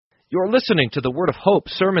You're listening to the Word of Hope,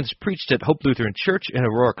 sermons preached at Hope Lutheran Church in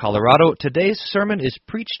Aurora, Colorado. Today's sermon is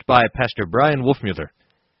preached by Pastor Brian Wolfmueller.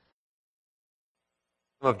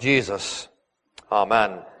 Of Jesus.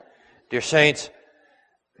 Amen. Dear saints,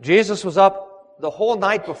 Jesus was up the whole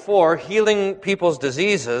night before healing people's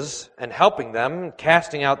diseases and helping them,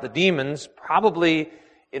 casting out the demons, probably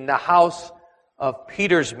in the house of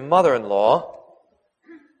Peter's mother-in-law.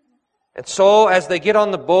 And so, as they get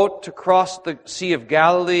on the boat to cross the Sea of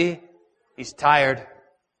Galilee, he's tired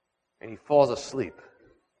and he falls asleep.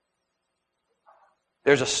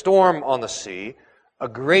 There's a storm on the sea, a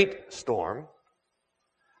great storm,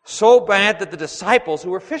 so bad that the disciples, who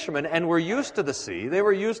were fishermen and were used to the sea, they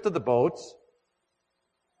were used to the boats,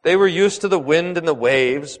 they were used to the wind and the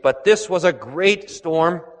waves, but this was a great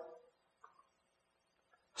storm,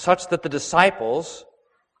 such that the disciples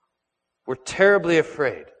were terribly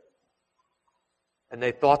afraid. And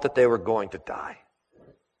they thought that they were going to die.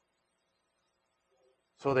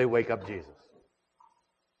 So they wake up Jesus.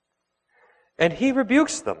 And he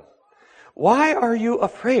rebukes them. Why are you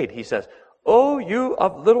afraid? He says, "O you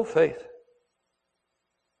of little faith."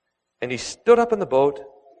 And he stood up in the boat,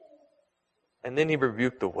 and then he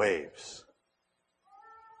rebuked the waves.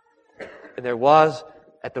 And there was,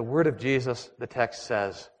 at the word of Jesus, the text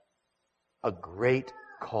says, a great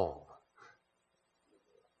calm.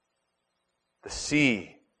 The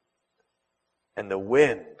sea and the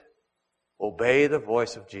wind obey the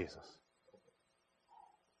voice of Jesus.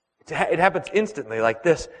 It happens instantly like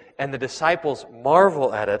this, and the disciples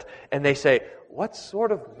marvel at it, and they say, "What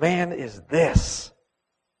sort of man is this,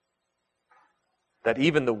 that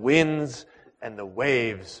even the winds and the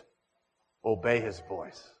waves obey his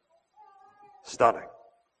voice?" Stunning.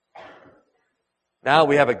 Now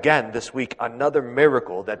we have again this week another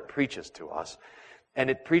miracle that preaches to us. And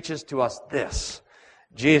it preaches to us this: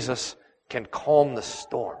 Jesus can calm the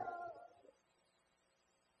storm.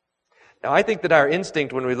 Now, I think that our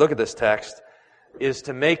instinct when we look at this text is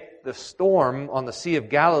to make the storm on the Sea of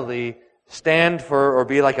Galilee stand for or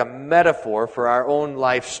be like a metaphor for our own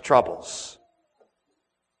life's troubles.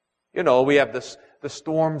 You know, we have the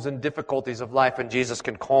storms and difficulties of life, and Jesus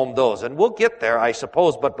can calm those. And we'll get there, I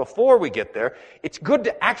suppose, but before we get there, it's good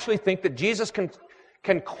to actually think that Jesus can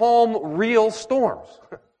calm real storms.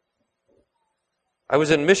 I was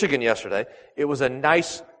in Michigan yesterday. It was a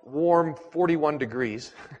nice, warm 41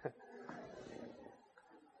 degrees.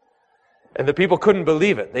 And the people couldn't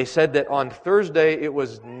believe it. They said that on Thursday it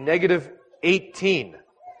was negative 18.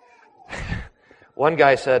 One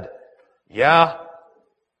guy said, "Yeah,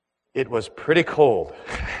 it was pretty cold."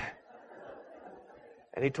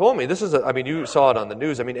 And he told me, you saw it on the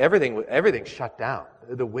news. Everything shut down.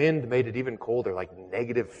 The wind made it even colder, like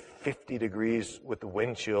negative 50 degrees with the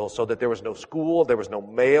wind chill, so that there was no school, there was no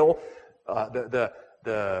mail.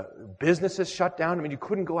 The businesses shut down. You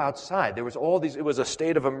couldn't go outside. There was it was a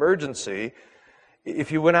state of emergency.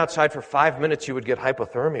 If you went outside for 5 minutes, you would get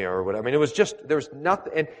hypothermia or whatever. It was just, there was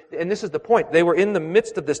nothing, and this is the point. They were in the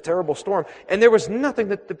midst of this terrible storm, and there was nothing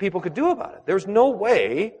that the people could do about it. There was no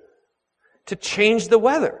way to change the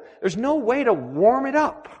weather. There's no way to warm it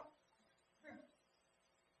up.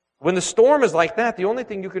 When the storm is like that, the only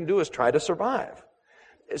thing you can do is try to survive.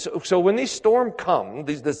 So when these storms come,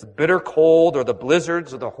 this bitter cold or the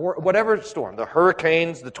blizzards or whatever storm, the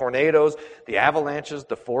hurricanes, the tornadoes, the avalanches,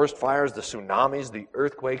 the forest fires, the tsunamis, the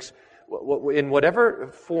earthquakes, in whatever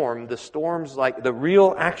form the storms, like the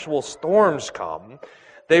real actual storms come,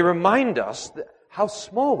 they remind us how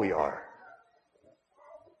small we are.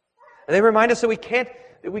 And they remind us that we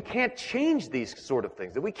can't change these sort of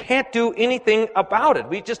things, that we can't do anything about it.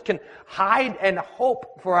 We just can hide and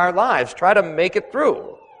hope for our lives, try to make it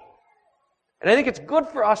through. And I think it's good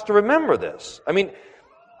for us to remember this.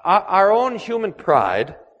 Our own human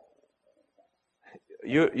pride,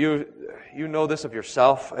 you know this of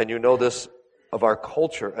yourself, and you know this of our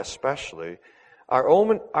culture especially. Our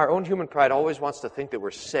own human pride always wants to think that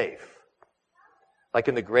we're safe. Like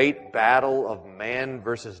in the great battle of man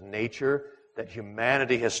versus nature, that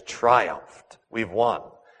humanity has triumphed. We've won.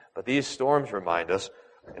 But these storms remind us,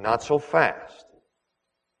 and not so fast.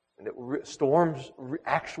 And that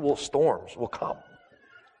actual storms will come.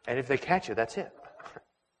 And if they catch you, that's it.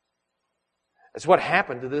 That's what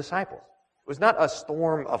happened to the disciples. It was not a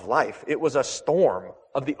storm of life. It was a storm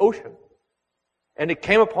of the ocean. And it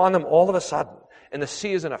came upon them all of a sudden. And the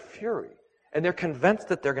sea is in a fury. And they're convinced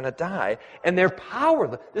that they're going to die. And they're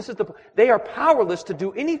powerless. They are powerless to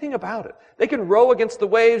do anything about it. They can row against the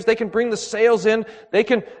waves. They can bring the sails in. They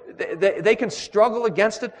can struggle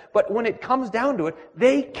against it. But when it comes down to it,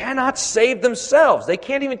 they cannot save themselves. They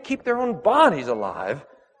can't even keep their own bodies alive.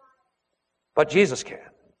 But Jesus can.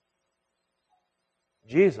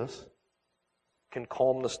 Jesus can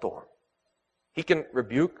calm the storm. He can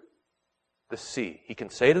rebuke the sea. He can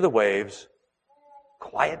say to the waves,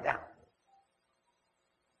 quiet down.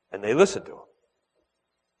 And they listen to him.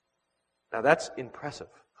 Now that's impressive.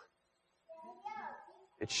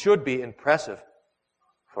 It should be impressive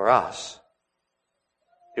for us.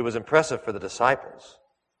 It was impressive for the disciples.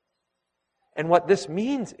 And what this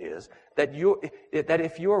means is that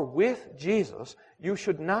if you're with Jesus, you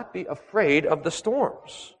should not be afraid of the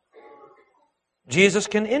storms. Jesus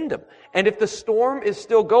can end them. And if the storm is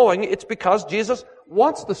still going, it's because Jesus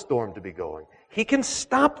wants the storm to be going. He can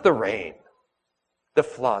stop the rain, the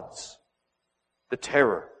floods, the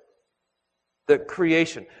terror, the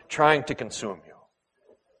creation trying to consume you.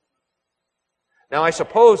 Now, I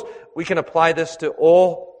suppose we can apply this to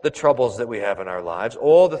all the troubles that we have in our lives,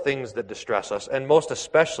 all the things that distress us, and most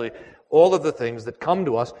especially all of the things that come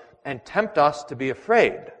to us and tempt us to be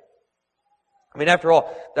afraid. I mean, after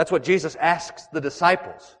all, that's what Jesus asks the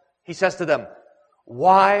disciples. He says to them,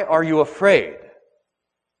 "Why are you afraid?"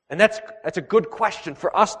 And that's a good question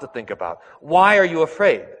for us to think about. Why are you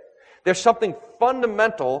afraid? There's something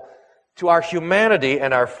fundamental to our humanity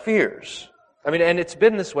and our fears. I mean, and it's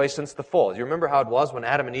been this way since the fall. You remember how it was when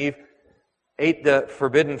Adam and Eve ate the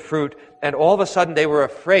forbidden fruit, and all of a sudden they were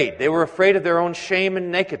afraid. They were afraid of their own shame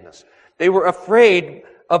and nakedness. They were afraid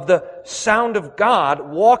of the sound of God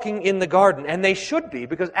walking in the garden, and they should be,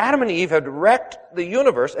 because Adam and Eve had wrecked the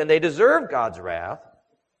universe, and they deserved God's wrath.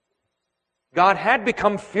 God had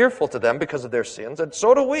become fearful to them because of their sins, and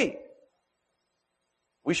so do we.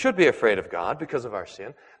 We should be afraid of God because of our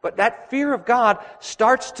sin, but that fear of God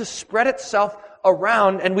starts to spread itself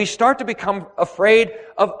around, and we start to become afraid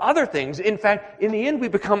of other things. In fact, in the end, we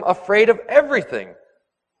become afraid of everything.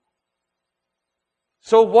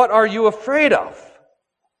 So what are you afraid of?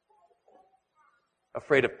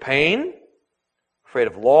 Afraid of pain? Afraid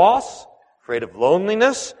of loss? Afraid of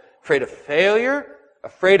loneliness? Afraid of failure?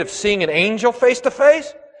 Afraid of seeing an angel face to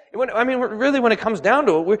face? I mean, really, when it comes down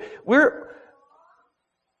to it,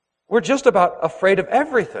 we're just about afraid of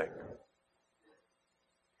everything.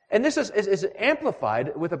 And this is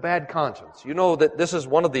amplified with a bad conscience. You know that this is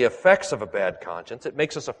one of the effects of a bad conscience. It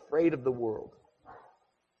makes us afraid of the world.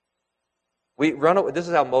 This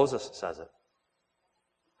is how Moses says it.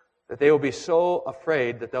 That they will be so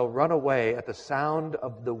afraid that they'll run away at the sound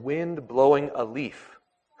of the wind blowing a leaf.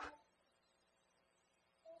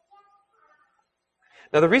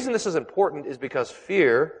 Now, the reason this is important is because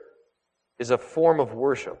fear is a form of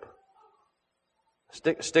worship.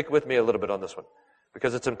 Stick with me a little bit on this one,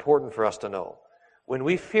 because it's important for us to know. When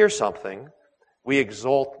we fear something, we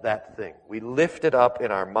exalt that thing. We lift it up in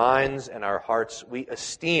our minds and our hearts. We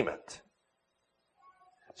esteem it.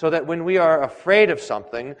 So that when we are afraid of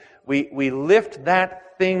something, we lift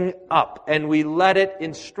that thing up and we let it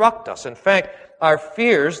instruct us. In fact, our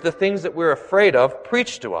fears, the things that we're afraid of,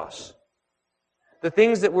 preach to us. The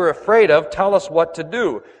things that we're afraid of tell us what to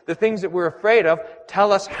do. The things that we're afraid of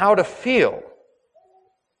tell us how to feel.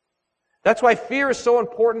 That's why fear is so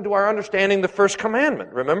important to our understanding the first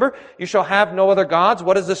commandment. Remember, you shall have no other gods.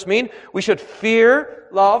 What does this mean? We should fear,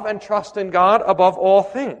 love, and trust in God above all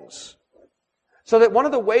things. So that one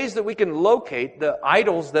of the ways that we can locate the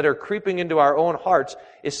idols that are creeping into our own hearts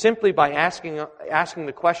is simply by asking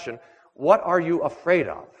the question, what are you afraid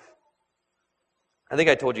of? I think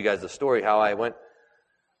I told you guys the story how I went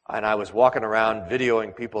and I was walking around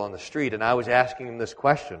videoing people on the street, and I was asking them this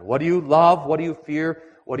question: what do you love? What do you fear?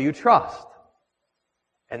 What do you trust?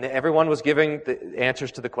 And everyone was giving the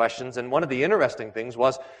answers to the questions, and one of the interesting things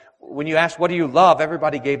was, when you asked, what do you love?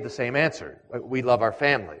 Everybody gave the same answer. We love our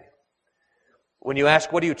family. When you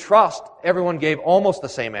ask, what do you trust? Everyone gave almost the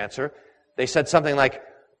same answer. They said something like,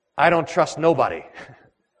 I don't trust nobody.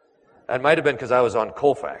 That might have been because I was on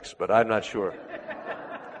Colfax, but I'm not sure.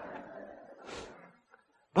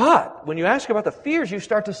 But when you ask about the fears, you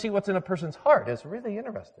start to see what's in a person's heart. It's really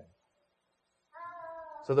interesting.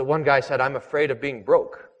 So that one guy said, I'm afraid of being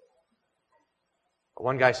broke.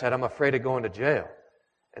 One guy said, I'm afraid of going to jail.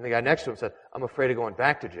 And the guy next to him said, I'm afraid of going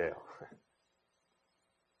back to jail.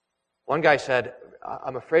 One guy said,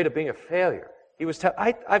 I'm afraid of being a failure.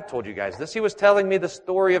 I've told you guys this. He was telling me the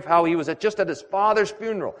story of how he was just at his father's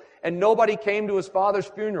funeral, and nobody came to his father's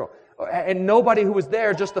funeral. And nobody who was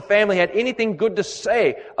there, just the family, had anything good to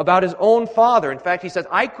say about his own father. In fact, he says,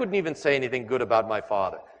 I couldn't even say anything good about my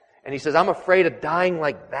father. And he says, I'm afraid of dying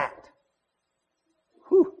like that.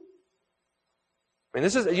 Whew. I And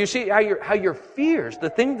this is, you see how your fears, the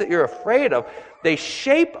thing that you're afraid of, they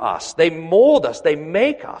shape us, they mold us, they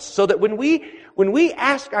make us. So that when we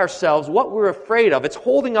ask ourselves what we're afraid of, it's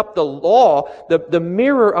holding up the law, the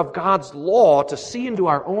mirror of God's law to see into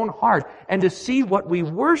our own heart and to see what we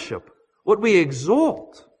worship, what we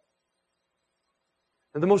exalt.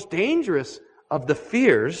 And the most dangerous of the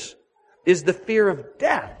fears is the fear of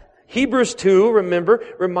death. Hebrews 2, remember,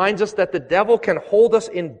 reminds us that the devil can hold us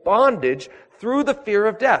in bondage through the fear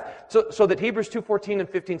of death. So that Hebrews 2:14 and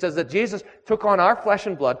 15 says that Jesus took on our flesh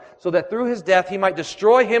and blood so that through His death He might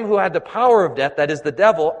destroy him who had the power of death, that is the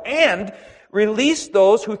devil, and release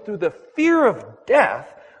those who through the fear of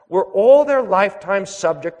death were all their lifetime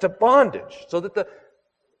subject to bondage. So that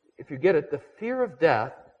if you get it, the fear of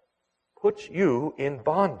death puts you in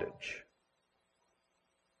bondage.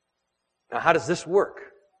 Now, how does this work?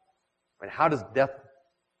 And how does death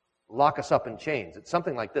lock us up in chains? It's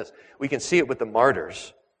something like this. We can see it with the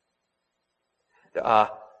martyrs.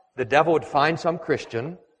 The devil would find some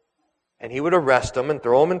Christian, and he would arrest him and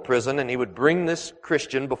throw him in prison, and he would bring this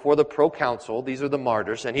Christian before the proconsul. These are the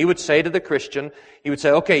martyrs. And he would say to the Christian, he would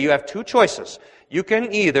say, okay, you have two choices. You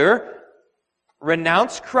can either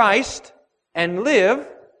renounce Christ and live,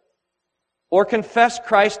 or confess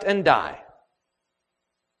Christ and die.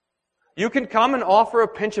 You can come and offer a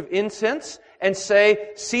pinch of incense and say,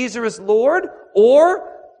 Caesar is Lord,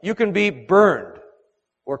 or you can be burned,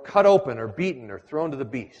 or cut open, or beaten, or thrown to the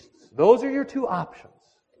beasts. Those are your two options.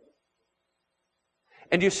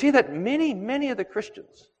 And you see that many of the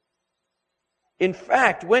Christians, in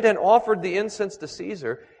fact, went and offered the incense to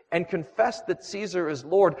Caesar and confessed that Caesar is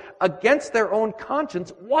Lord against their own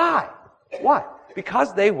conscience. Why? Why?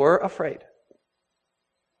 Because they were afraid.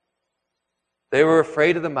 They were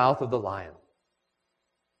afraid of the mouth of the lion.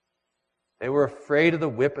 They were afraid of the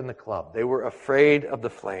whip and the club. They were afraid of the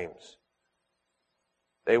flames.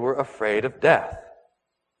 They were afraid of death.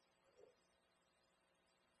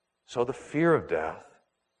 So the fear of death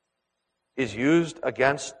is used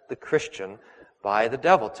against the Christian by the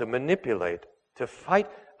devil to manipulate, to fight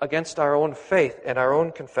against our own faith and our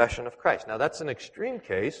own confession of Christ. Now that's an extreme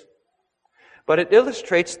case, but it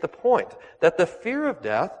illustrates the point that the fear of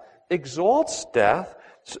death exalts death.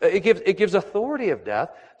 It gives authority of death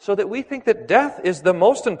so that we think that death is the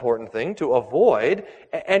most important thing to avoid.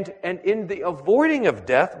 And in the avoiding of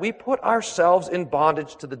death, we put ourselves in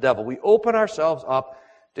bondage to the devil. We open ourselves up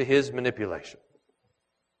to his manipulation.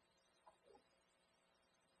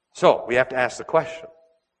 So, we have to ask the question,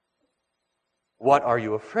 what are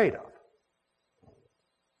you afraid of?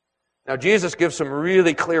 Now, Jesus gives some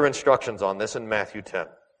really clear instructions on this in Matthew 10.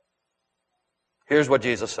 Here's what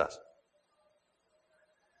Jesus says.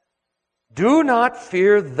 Do not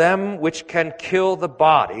fear them which can kill the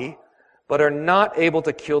body, but are not able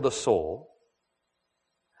to kill the soul.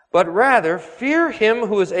 But rather, fear him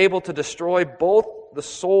who is able to destroy both the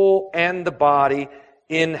soul and the body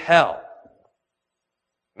in hell.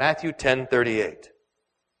 Matthew 10:38.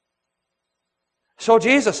 So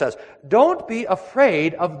Jesus says, don't be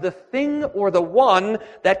afraid of the thing or the one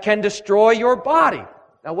that can destroy your body.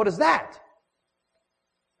 Now what is that?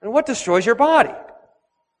 And what destroys your body?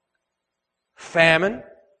 Famine,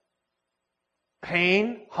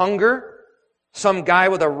 pain, hunger, some guy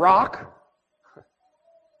with a rock,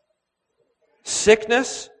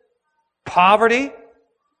 sickness, poverty,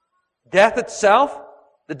 death itself,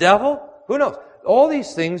 the devil, who knows? All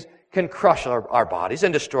these things can crush our bodies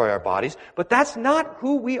and destroy our bodies, but that's not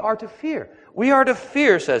who we are to fear. We are to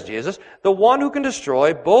fear, says Jesus, the one who can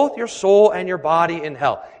destroy both your soul and your body in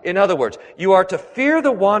hell. In other words, you are to fear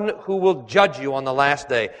the one who will judge you on the last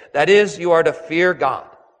day. That is, you are to fear God.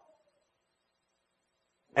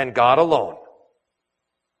 And God alone.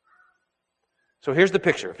 So here's the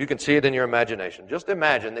picture, if you can see it in your imagination. Just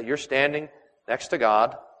imagine that you're standing next to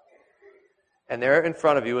God, and there in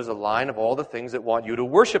front of you is a line of all the things that want you to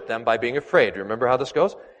worship them by being afraid. Remember how this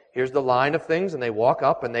goes? Here's the line of things, and they walk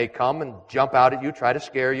up, and they come and jump out at you, try to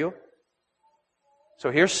scare you. So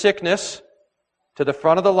here's sickness to the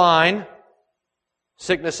front of the line.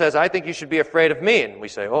 Sickness says, I think you should be afraid of me. And we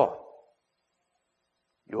say, oh,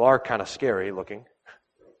 you are kind of scary looking.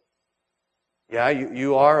 Yeah,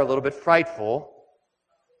 you are a little bit frightful.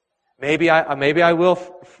 Maybe I will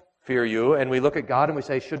fear you. And we look at God and we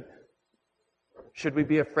say, should we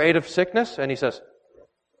be afraid of sickness? And he says,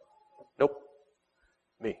 nope,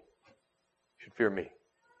 me. You should fear me.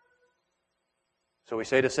 So we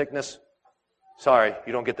say to sickness, sorry,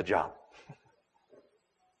 you don't get the job.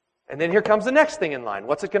 And then here comes the next thing in line.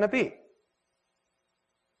 What's it going to be?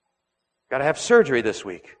 Got to have surgery this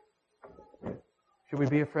week. Should we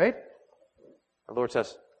be afraid? The Lord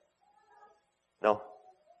says, no,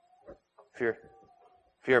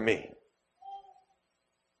 Fear me.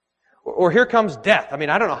 Or here comes death. I mean,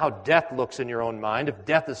 I don't know how death looks in your own mind. If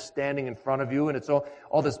death is standing in front of you and it's all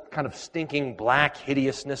this kind of stinking black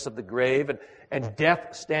hideousness of the grave, and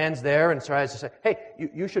death stands there and tries to say, hey,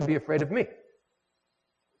 you should be afraid of me.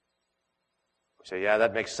 We say, yeah,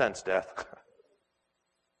 that makes sense, death.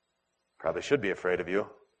 Probably should be afraid of you.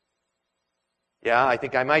 Yeah, I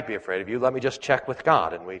think I might be afraid of you. Let me just check with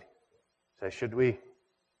God. And we say, should we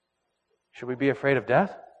be afraid of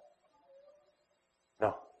death?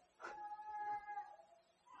 No.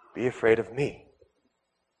 Be afraid of me.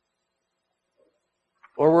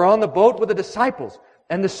 Or we're on the boat with the disciples,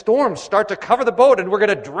 and the storms start to cover the boat, and we're going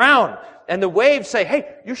to drown. And the waves say,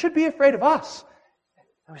 hey, you should be afraid of us.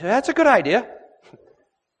 And we say, that's a good idea.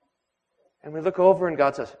 And we look over, and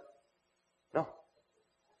God says, no.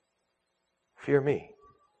 Fear me.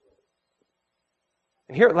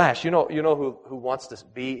 And here at last, you know who wants to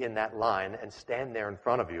be in that line and stand there in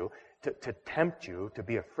front of you to tempt you to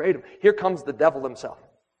be afraid of. Here comes the devil himself.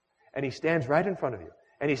 And he stands right in front of you.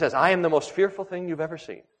 And he says, I am the most fearful thing you've ever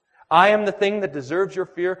seen. I am the thing that deserves your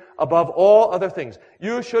fear above all other things.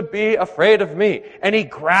 You should be afraid of me. And he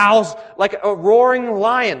growls like a roaring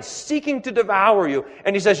lion seeking to devour you.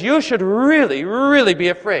 And he says, you should really, really be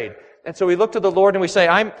afraid. And so we look to the Lord and we say,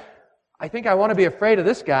 I think I want to be afraid of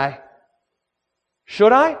this guy.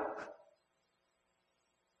 Should I?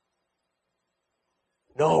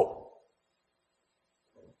 No.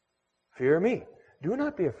 Fear me. Do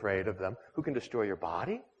not be afraid of them who can destroy your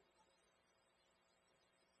body,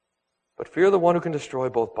 but fear the one who can destroy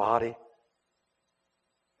both body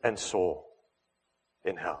and soul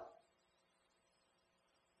in hell.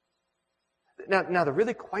 Now, the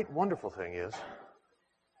really quite wonderful thing is,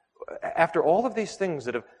 after all of these things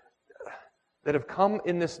that have come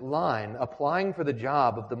in this line, applying for the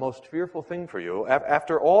job of the most fearful thing for you,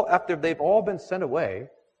 after they've all been sent away,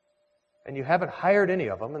 and you haven't hired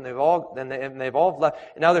any of them, and they've all left,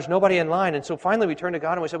 and now there's nobody in line, and so finally we turn to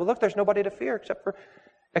God and we say, well, look, there's nobody to fear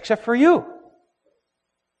except for you.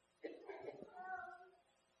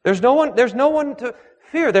 There's no one to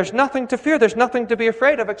fear. There's nothing to fear. There's nothing to be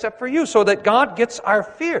afraid of except for you, so that God gets our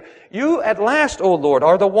fear. You at last, O Lord,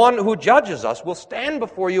 are the one who judges us, will stand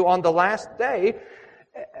before you on the last day,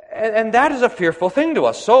 and that is a fearful thing to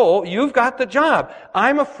us. So, you've got the job.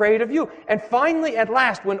 I'm afraid of you. And finally, at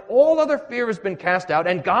last, when all other fear has been cast out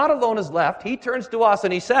and God alone is left, He turns to us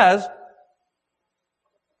and He says,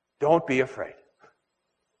 don't be afraid.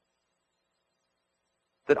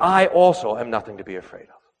 That I also am nothing to be afraid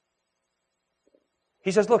of.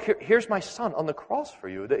 He says, look, here's my Son on the cross for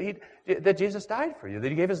you, that Jesus died for you, that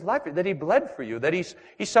He gave His life, that He bled for you, that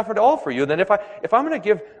He suffered all for you. Then if I'm going to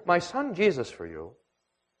give my Son Jesus for you,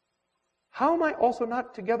 how am I also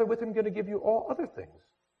not together with Him going to give you all other things?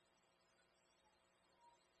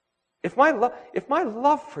 If my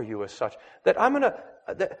love for you is such that I'm going to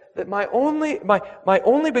that my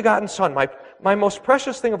only begotten Son, my most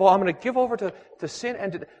precious thing of all, I'm going to give over to sin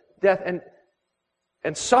and to death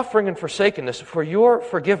and suffering and forsakenness for your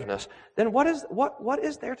forgiveness, then what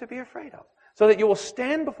is there to be afraid of? So that you will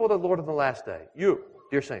stand before the Lord on the last day. You,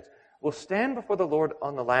 dear saints, will stand before the Lord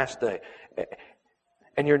on the last day.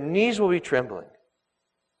 And your knees will be trembling.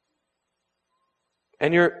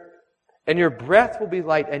 And your breath will be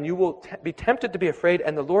light, and you will be tempted to be afraid,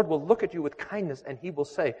 and the Lord will look at you with kindness, and He will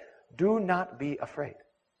say, do not be afraid.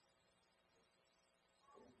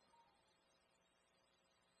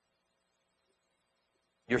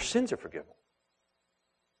 Your sins are forgiven.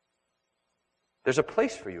 There's a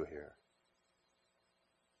place for you here.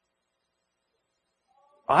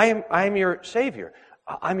 I am your Savior.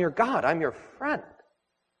 I'm your God. I'm your friend.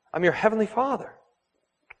 I'm your Heavenly Father.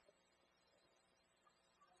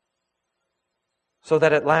 So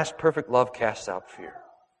that at last perfect love casts out fear.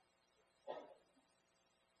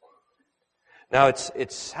 Now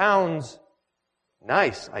it sounds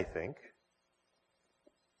nice, I think,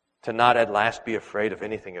 to not at last be afraid of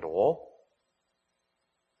anything at all.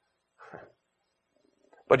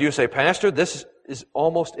 But you say, Pastor, this is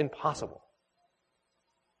almost impossible.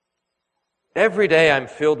 Every day I'm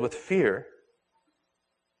filled with fear.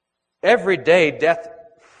 Every day death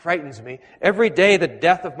frightens me. Every day the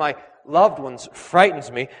death of my loved ones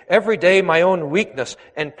frightens me. Every day my own weakness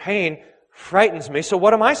and pain frightens me. So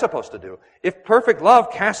what am I supposed to do? If perfect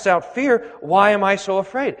love casts out fear, why am I so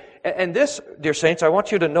afraid? And this, dear saints, I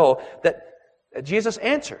want you to know that Jesus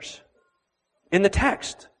answers in the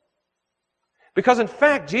text. Because in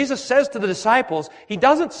fact, Jesus says to the disciples, He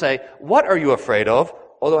doesn't say, what are you afraid of?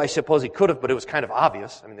 Although I suppose He could have, but it was kind of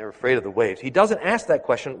obvious. I mean, they were afraid of the waves. He doesn't ask that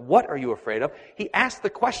question, what are you afraid of? He asks the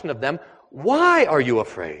question of them, why are you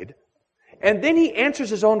afraid? And then he answers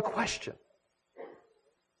his own question.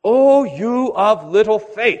 "O you of little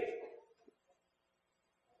faith."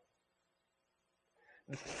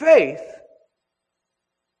 Faith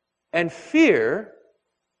and fear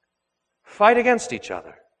fight against each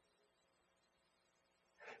other.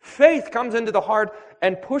 Faith comes into the heart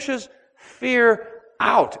and pushes fear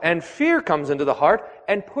out, and fear comes into the heart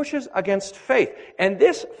and pushes against faith. And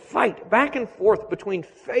this fight back and forth between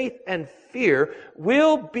faith and fear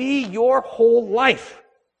will be your whole life.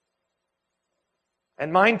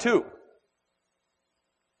 And mine too.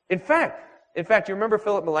 In fact, you remember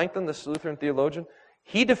Philip Melanchthon, this Lutheran theologian?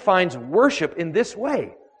 He defines worship in this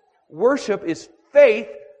way. Worship is faith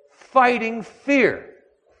fighting fear.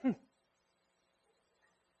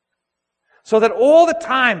 So that all the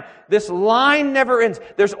time, this line never ends.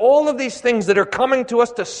 There's all of these things that are coming to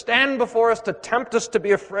us to stand before us, to tempt us to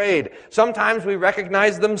be afraid. Sometimes we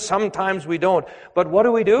recognize them, sometimes we don't. But what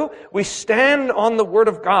do? We stand on the Word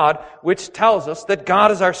of God, which tells us that God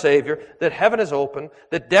is our Savior, that heaven is open,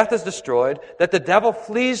 that death is destroyed, that the devil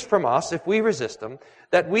flees from us if we resist him,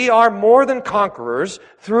 that we are more than conquerors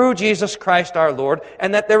through Jesus Christ our Lord,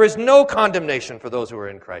 and that there is no condemnation for those who are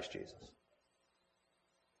in Christ Jesus.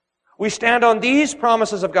 We stand on these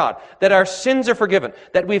promises of God, that our sins are forgiven,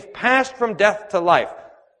 that we've passed from death to life.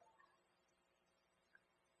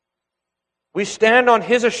 We stand on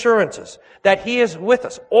His assurances that He is with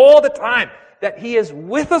us all the time, that He is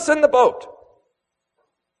with us in the boat.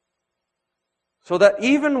 So that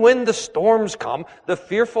even when the storms come, the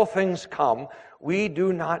fearful things come, we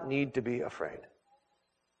do not need to be afraid.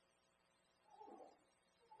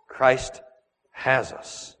 Christ has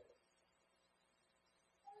us.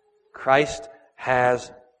 Christ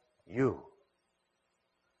has you.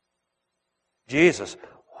 Jesus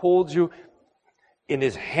holds you in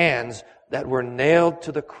His hands that were nailed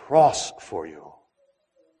to the cross for you.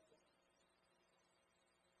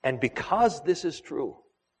 And because this is true,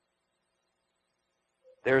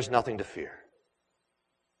 there is nothing to fear.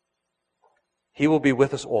 He will be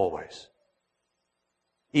with us always,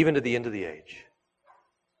 even to the end of the age.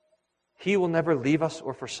 He will never leave us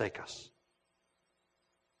or forsake us.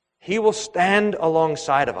 He will stand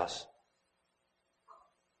alongside of us.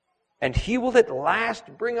 And He will at last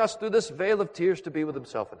bring us through this vale of tears to be with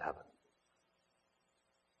Himself in heaven.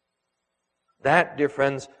 That, dear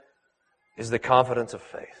friends, is the confidence of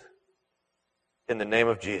faith. In the name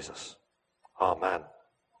of Jesus. Amen.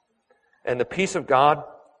 And the peace of God,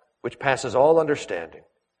 which passes all understanding,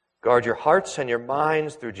 guard your hearts and your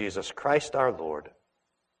minds through Jesus Christ our Lord.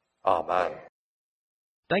 Amen.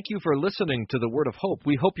 Thank you for listening to the Word of Hope.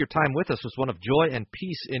 We hope your time with us was one of joy and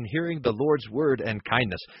peace in hearing the Lord's Word and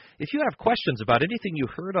kindness. If you have questions about anything you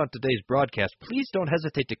heard on today's broadcast, please don't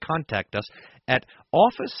hesitate to contact us at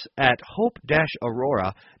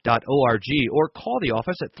office@hope-aurora.org or call the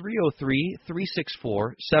office at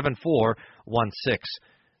 303-364-7416.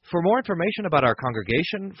 For more information about our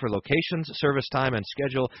congregation, for locations, service time, and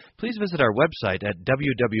schedule, please visit our website at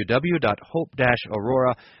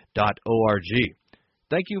www.hope-aurora.org.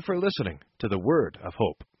 Thank you for listening to the Word of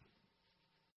Hope.